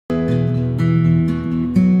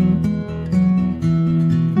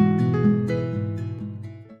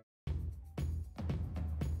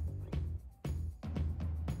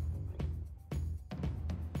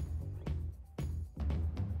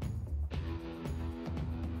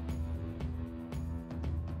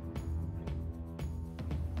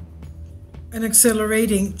An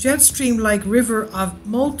accelerating Jetstream-like river of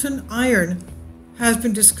molten iron has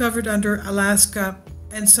been discovered under Alaska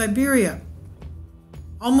and Siberia,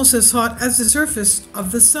 almost as hot as the surface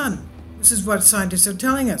of the sun. This is what scientists are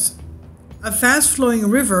telling us. A fast-flowing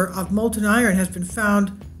river of molten iron has been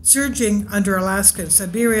found surging under Alaska and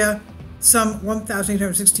Siberia, some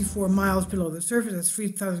 1,864 miles below the surface, that's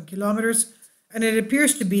 3,000 kilometers, and it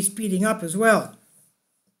appears to be speeding up as well.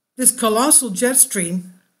 This colossal jet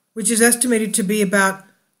stream, which is estimated to be about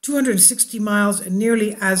 260 miles and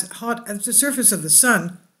nearly as hot as the surface of the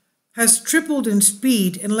sun, has tripled in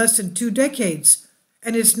speed in less than 2 decades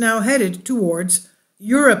and is now headed towards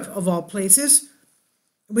Europe, of all places.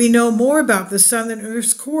 We know more about the sun than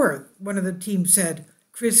Earth's core, one of the team said,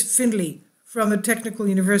 Chris Findley from the Technical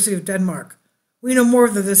University of Denmark. We know more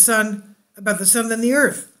about the sun than the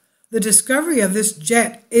Earth. The discovery of this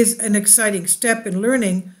jet is an exciting step in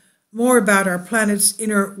learning more about our planet's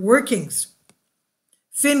inner workings.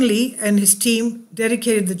 Findley and his team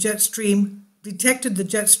detected the jet stream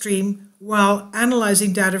while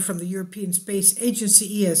analyzing data from the European Space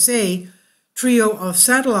Agency ESA trio of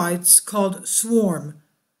satellites called SWARM,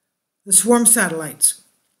 the SWARM satellites.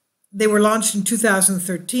 They were launched in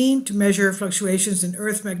 2013 to measure fluctuations in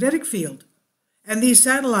Earth's magnetic field, and these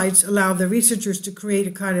satellites allow the researchers to create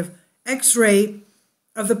a kind of X-ray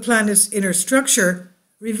of the planet's inner structure,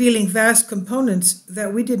 revealing vast components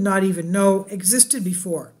that we did not even know existed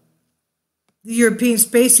before. The European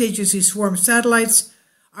Space Agency SWARM satellites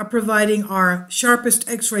are providing our sharpest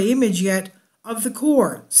X-ray image yet of the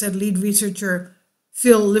core, said lead researcher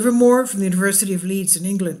Phil Livermore from the University of Leeds in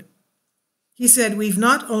England. He said, "We've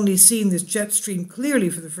not only seen this jet stream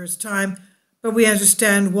clearly for the first time, but we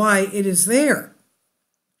understand why it is there.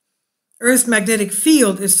 Earth's magnetic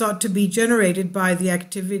field is thought to be generated by the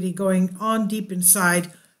activity going on deep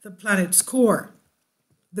inside the planet's core.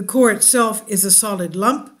 The core itself is a solid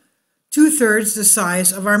lump, 2/3 the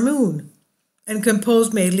size of our moon, and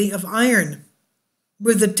composed mainly of iron.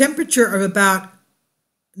 With a temperature of about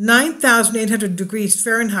 9,800 degrees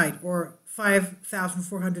Fahrenheit or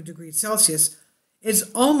 5,400 degrees Celsius, it's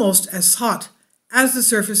almost as hot as the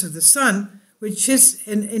surface of the sun, which is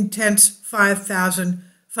an intense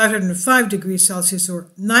 5,505 degrees Celsius or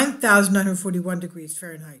 9,941 degrees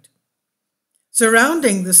Fahrenheit.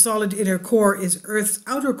 Surrounding the solid inner core is Earth's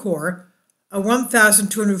outer core, a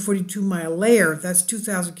 1,242-mile layer, that's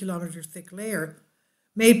 2,000 kilometers thick layer,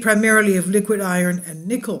 made primarily of liquid iron and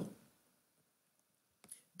nickel.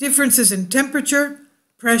 Differences in temperature,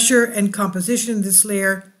 pressure, and composition in this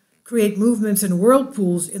layer create movements and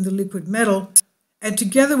whirlpools in the liquid metal, and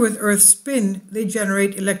together with Earth's spin, they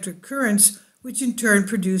generate electric currents, which in turn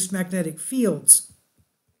produce magnetic fields.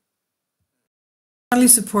 Finally,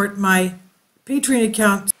 support my Patreon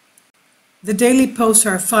account. The daily posts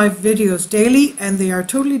are 5 videos daily, and they are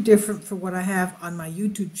totally different from what I have on my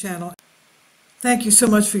YouTube channel. Thank you so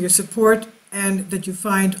much for your support and that you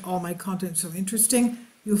find all my content so interesting.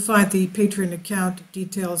 You'll find the Patreon account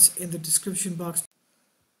details in the description box.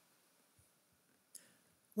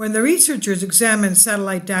 When the researchers examined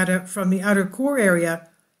satellite data from the outer core area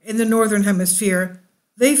in the northern hemisphere,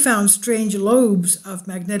 they found strange lobes of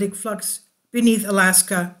magnetic flux beneath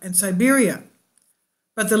Alaska and Siberia.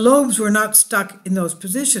 But the lobes were not stuck in those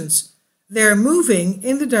positions. They're moving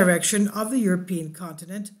in the direction of the European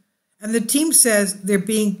continent, and the team says they're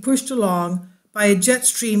being pushed along by a jet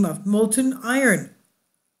stream of molten iron.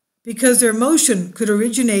 Because their motion could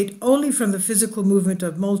originate only from the physical movement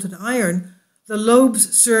of molten iron, the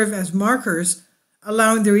lobes serve as markers,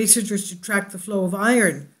 allowing the researchers to track the flow of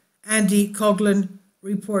iron, Andy Coughlin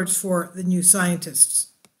reports for the New Scientists.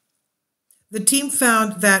 The team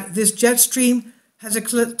found that this jet stream has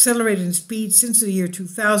accelerated in speed since the year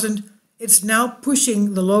 2000. It's now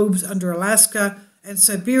pushing the lobes under Alaska and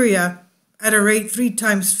Siberia at a rate 3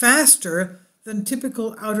 times faster than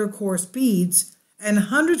typical outer core speeds and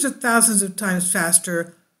hundreds of thousands of times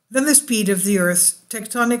faster than the speed of the Earth's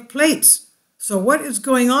tectonic plates. So what is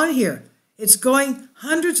going on here? It's going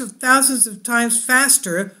hundreds of thousands of times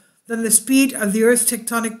faster than the speed of the Earth's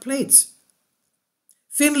tectonic plates.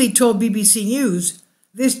 Findley told BBC News,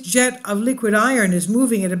 "This jet of liquid iron is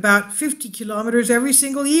moving at about 50 kilometers every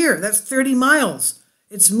single year. That's 30 miles.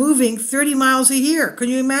 It's moving 30 miles a year. Can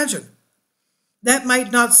you imagine? That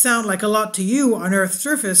might not sound like a lot to you on Earth's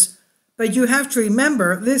surface, but you have to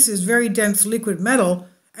remember this is very dense liquid metal,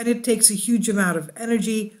 and it takes a huge amount of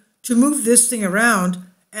energy to move this thing around,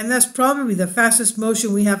 and that's probably the fastest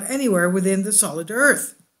motion we have anywhere within the solid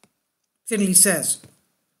Earth," Findley says.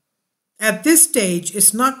 At this stage,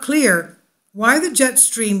 it's not clear why the jet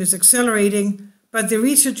stream is accelerating, but the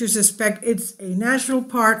researchers suspect it's a natural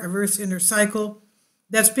part of Earth's inner cycle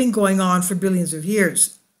that's been going on for billions of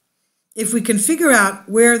years. If we can figure out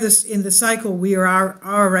where this in the cycle we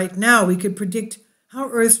are right now, we could predict how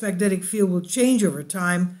Earth's magnetic field will change over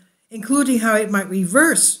time, including how it might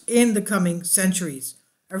reverse in the coming centuries,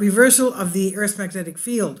 a reversal of the Earth's magnetic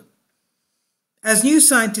field. As New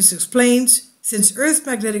Scientist explains, since Earth's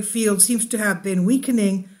magnetic field seems to have been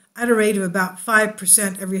weakening at a rate of about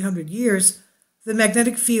 5% every 100 years, the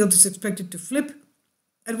magnetic field is expected to flip,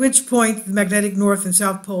 at which point the magnetic north and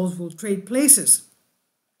south poles will trade places.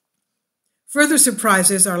 Further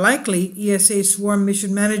surprises are likely, ESA Swarm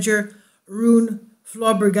Mission Manager Rune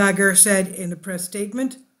Flaubergager said in a press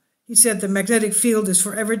statement. He said the magnetic field is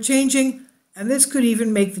forever changing, and this could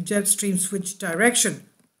even make the Jetstream switch direction.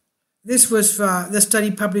 This was the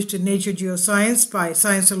study published in Nature Geoscience by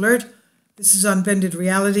Science Alert. This is Unbended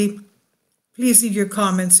Reality. Please leave your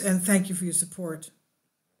comments, and thank you for your support.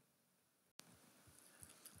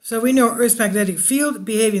 So we know Earth's magnetic field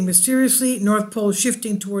behaving mysteriously, North Pole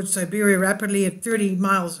shifting towards Siberia rapidly at 30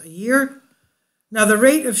 miles a year. Now the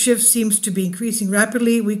rate of shift seems to be increasing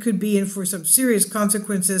rapidly. We could be in for some serious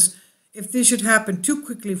consequences if this should happen too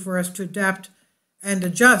quickly for us to adapt and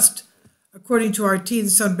adjust. According to RT,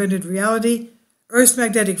 this Unbended Reality, Earth's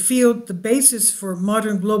magnetic field, the basis for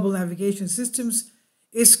modern global navigation systems,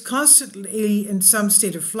 is constantly in some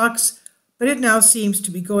state of flux, but it now seems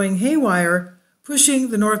to be going haywire, pushing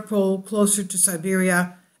the North Pole closer to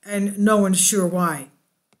Siberia, and no one's sure why.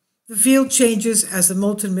 The field changes as the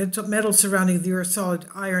molten metal surrounding the Earth's solid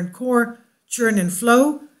iron core churn and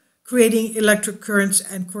flow, creating electric currents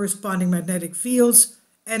and corresponding magnetic fields,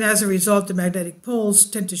 and as a result, the magnetic poles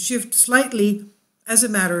tend to shift slightly as a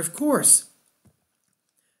matter of course.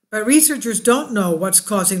 But researchers don't know what's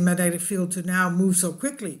causing the magnetic field to now move so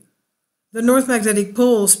quickly. The North Magnetic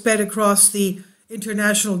Pole sped across the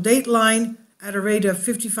international date line at a rate of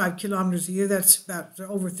 55 kilometers a year, that's about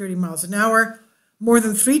over 30 miles an hour, more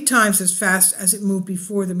than 3 times as fast as it moved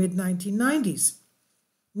before the mid-1990s.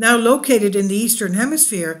 Now located in the Eastern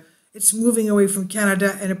Hemisphere, it's moving away from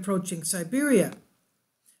Canada and approaching Siberia.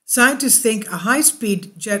 Scientists think a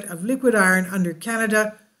high-speed jet of liquid iron under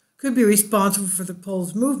Canada could be responsible for the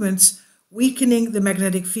pole's movements, weakening the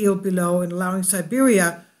magnetic field below and allowing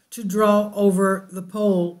Siberia to draw over the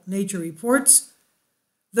pole, Nature reports.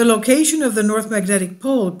 The location of the North Magnetic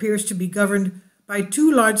Pole appears to be governed by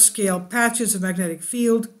 2 large-scale patches of magnetic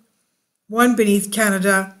field, one beneath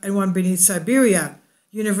Canada and one beneath Siberia,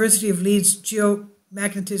 University of Leeds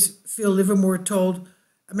geomagnetist Phil Livermore told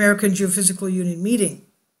American Geophysical Union meeting.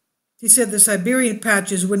 He said the Siberian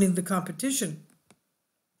patch is winning the competition.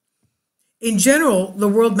 In general, the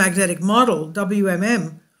World Magnetic Model,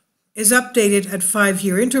 WMM, is updated at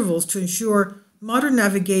 5-year intervals to ensure modern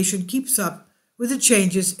navigation keeps up with the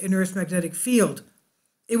changes in Earth's magnetic field.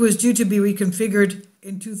 It was due to be reconfigured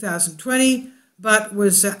in 2020, but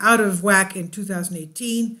was out of whack in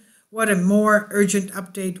 2018. What a more urgent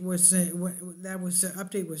update was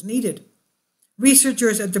needed.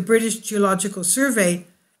 Researchers at the British Geological Survey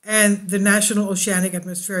and the National Oceanic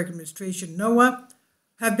Atmospheric Administration, NOAA,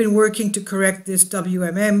 have been working to correct this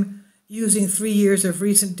WMM using 3 years of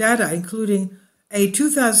recent data, including a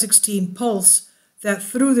 2016 pulse that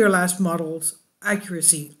threw their last model's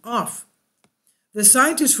accuracy off. The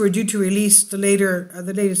scientists were due to release the latest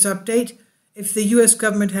update if the U.S.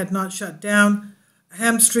 government had not shut down,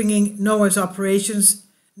 hamstringing NOAA's operations.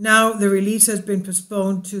 Now the release has been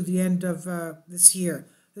postponed to the end of this year.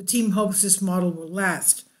 The team hopes this model will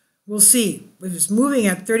last. We'll see. If it's moving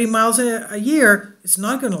at 30 miles a year, it's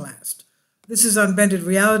not going to last. This is Unbended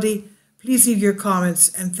Reality. Please leave your comments,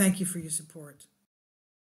 and thank you for your support.